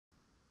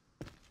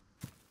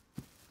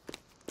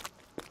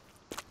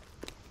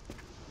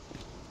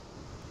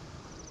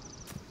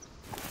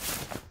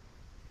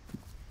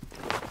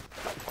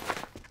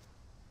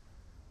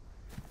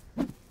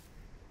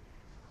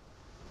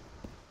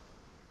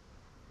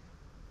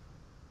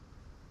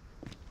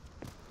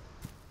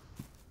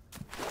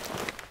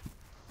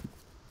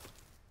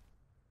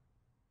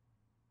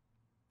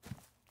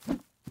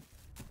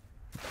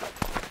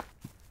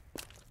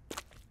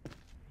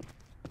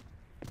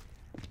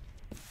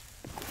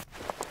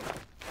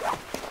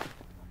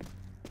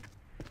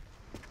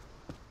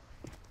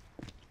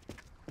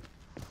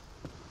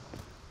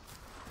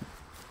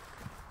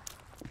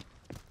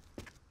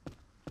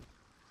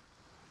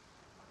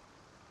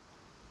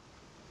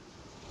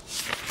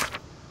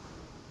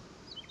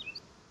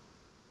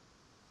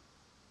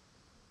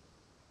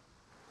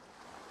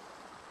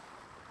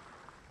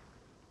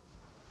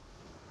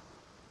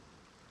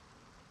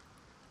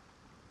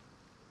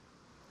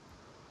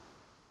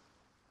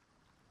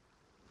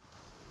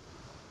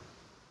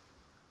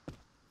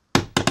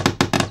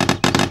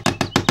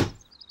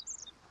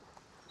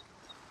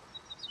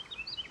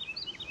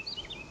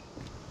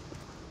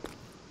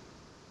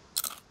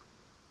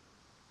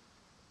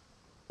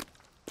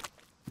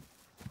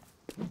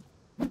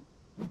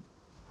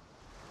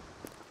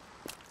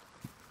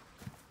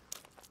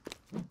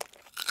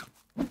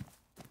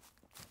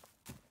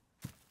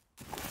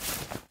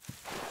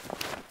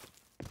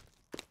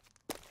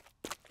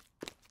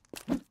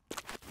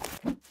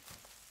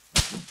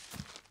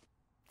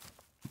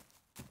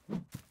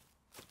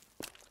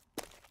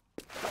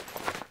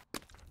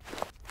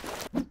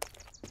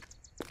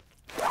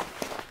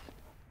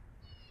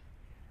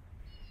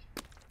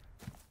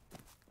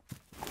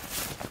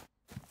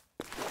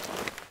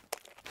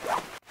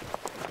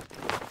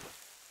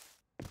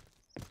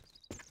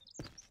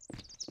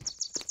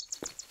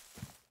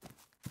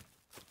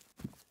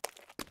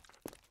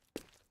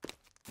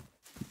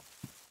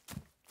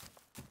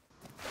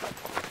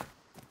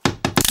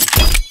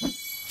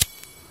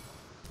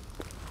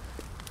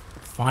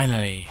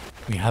Finally,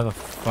 we have a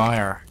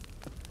fire.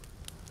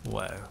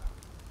 Whoa.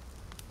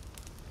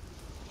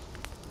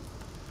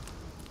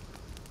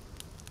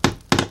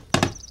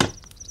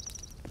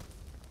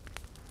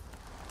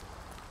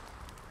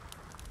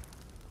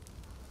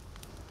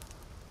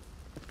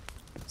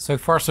 So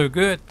far, so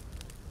good.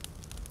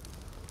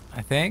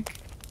 I think.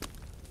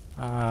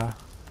 I'm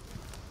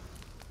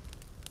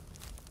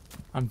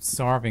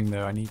starving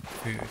though. I need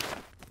food.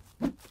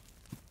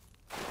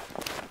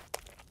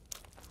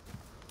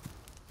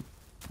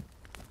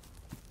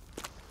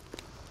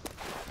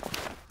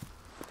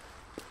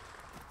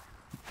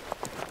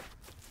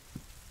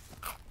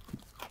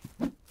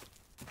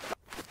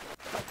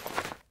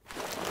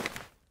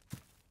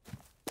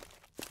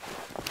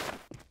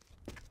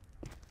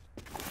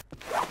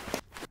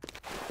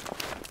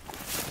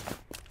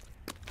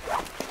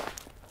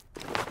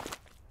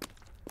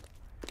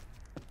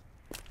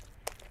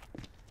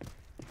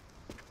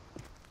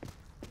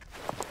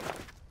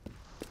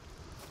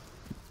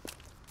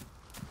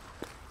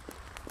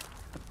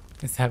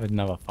 Let's have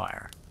another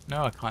fire.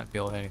 No, I can't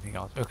build anything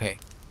else. Okay.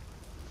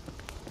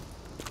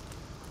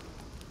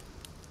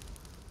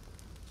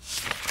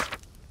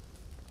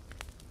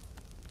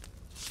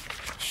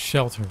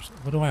 Shelters.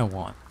 What do I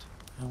want?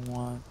 I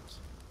want...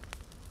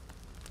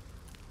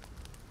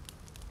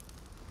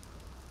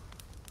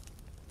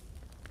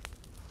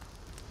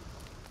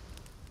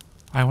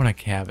 I want a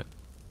cabin.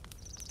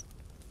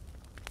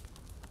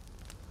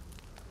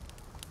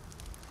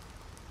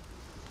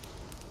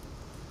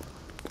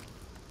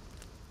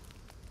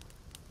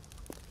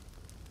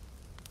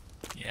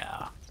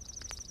 Yeah.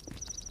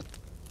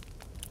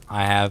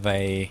 I have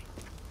a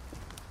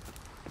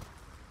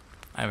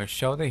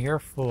shelter here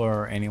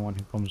for anyone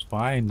who comes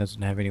by and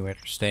doesn't have anywhere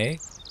to stay.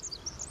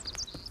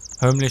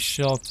 Homeless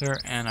shelter,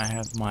 and I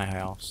have my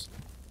house.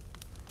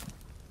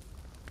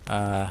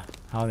 How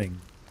the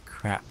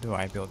crap do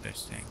I build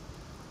this thing?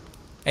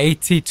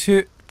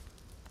 82.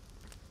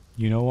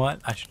 You know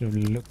what? I should have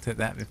looked at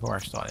that before I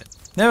started.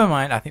 Never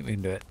mind, I think we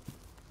can do it.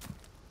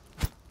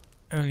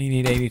 Only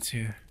need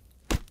 82.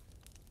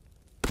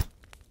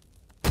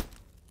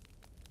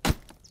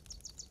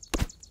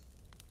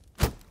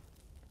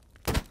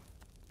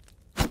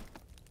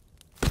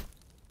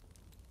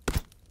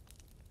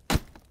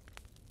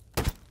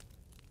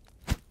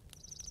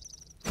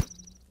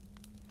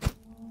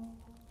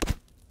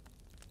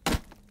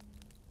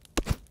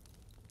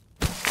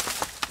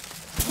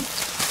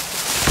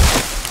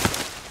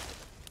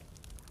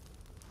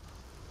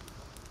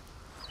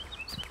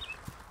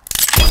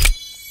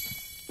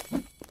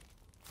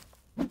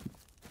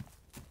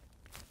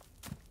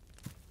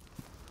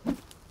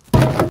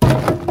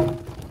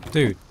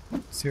 Dude,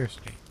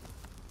 seriously.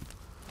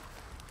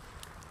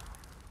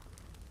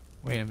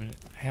 Wait a minute.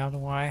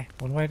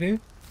 What do I do?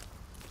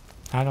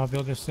 How do I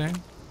build this thing?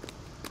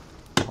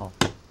 Oh.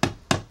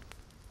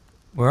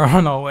 We're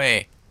on our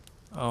way.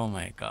 Oh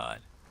my god.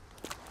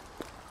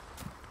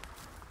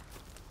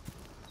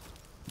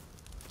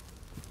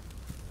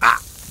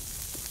 Ah!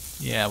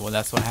 Yeah, well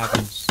that's what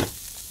happens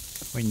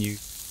when you...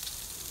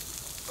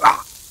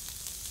 Ah!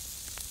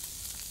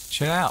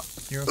 Chill out.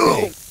 You're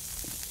okay.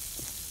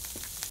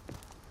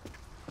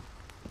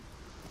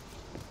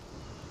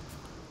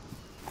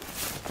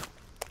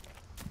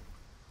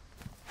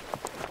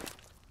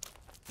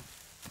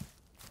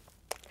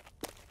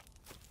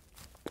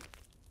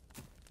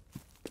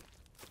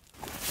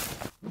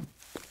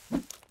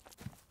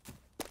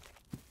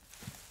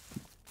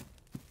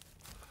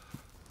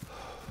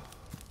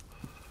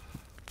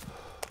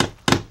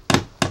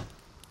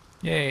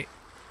 Yay.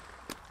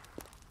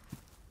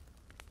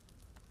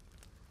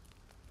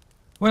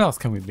 What else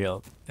can we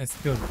build? Let's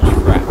build a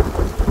trap.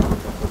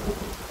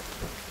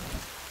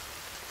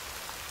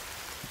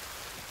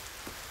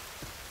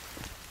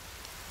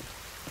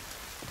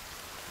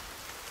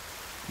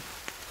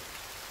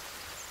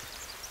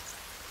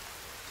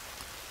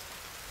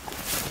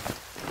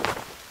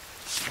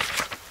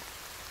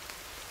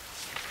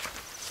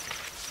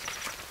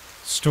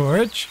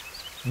 Storage?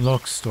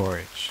 Log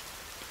storage.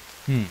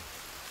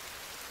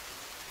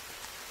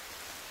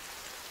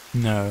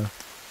 No.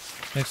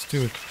 Let's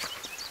do a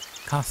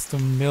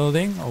custom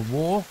building, a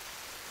wall.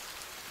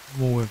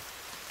 Wall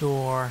with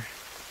door,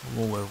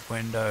 wall with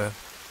window,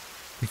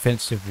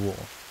 defensive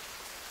wall.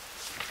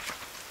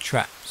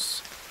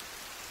 Traps.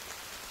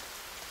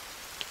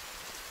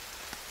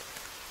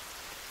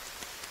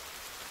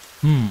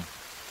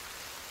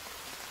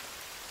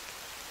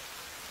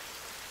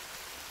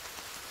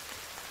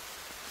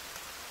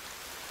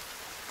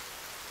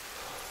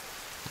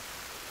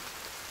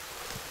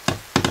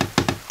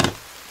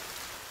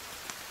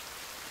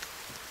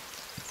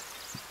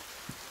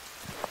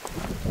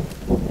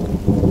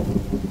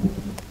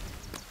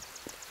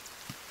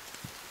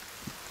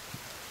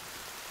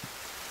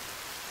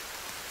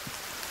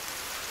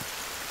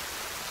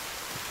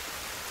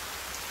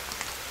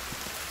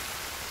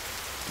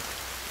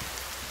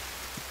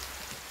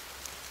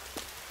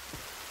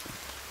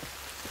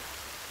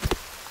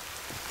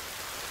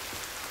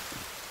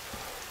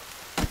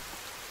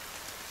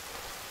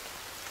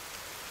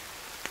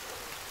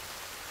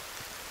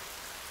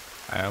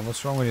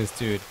 What's wrong with this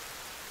dude?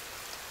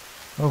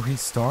 Oh,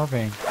 he's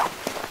starving.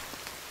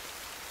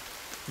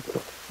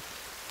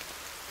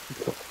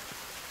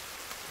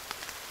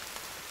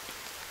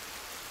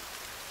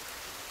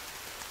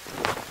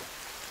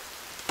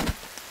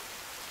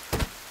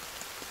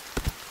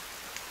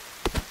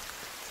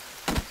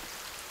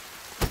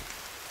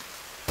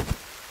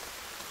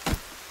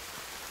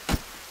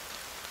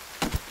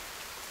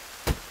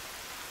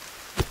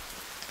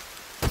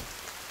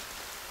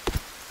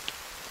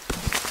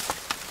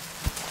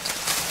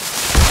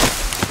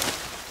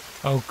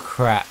 Oh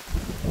crap.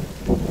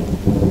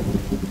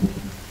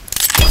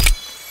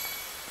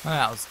 Well,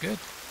 that was good.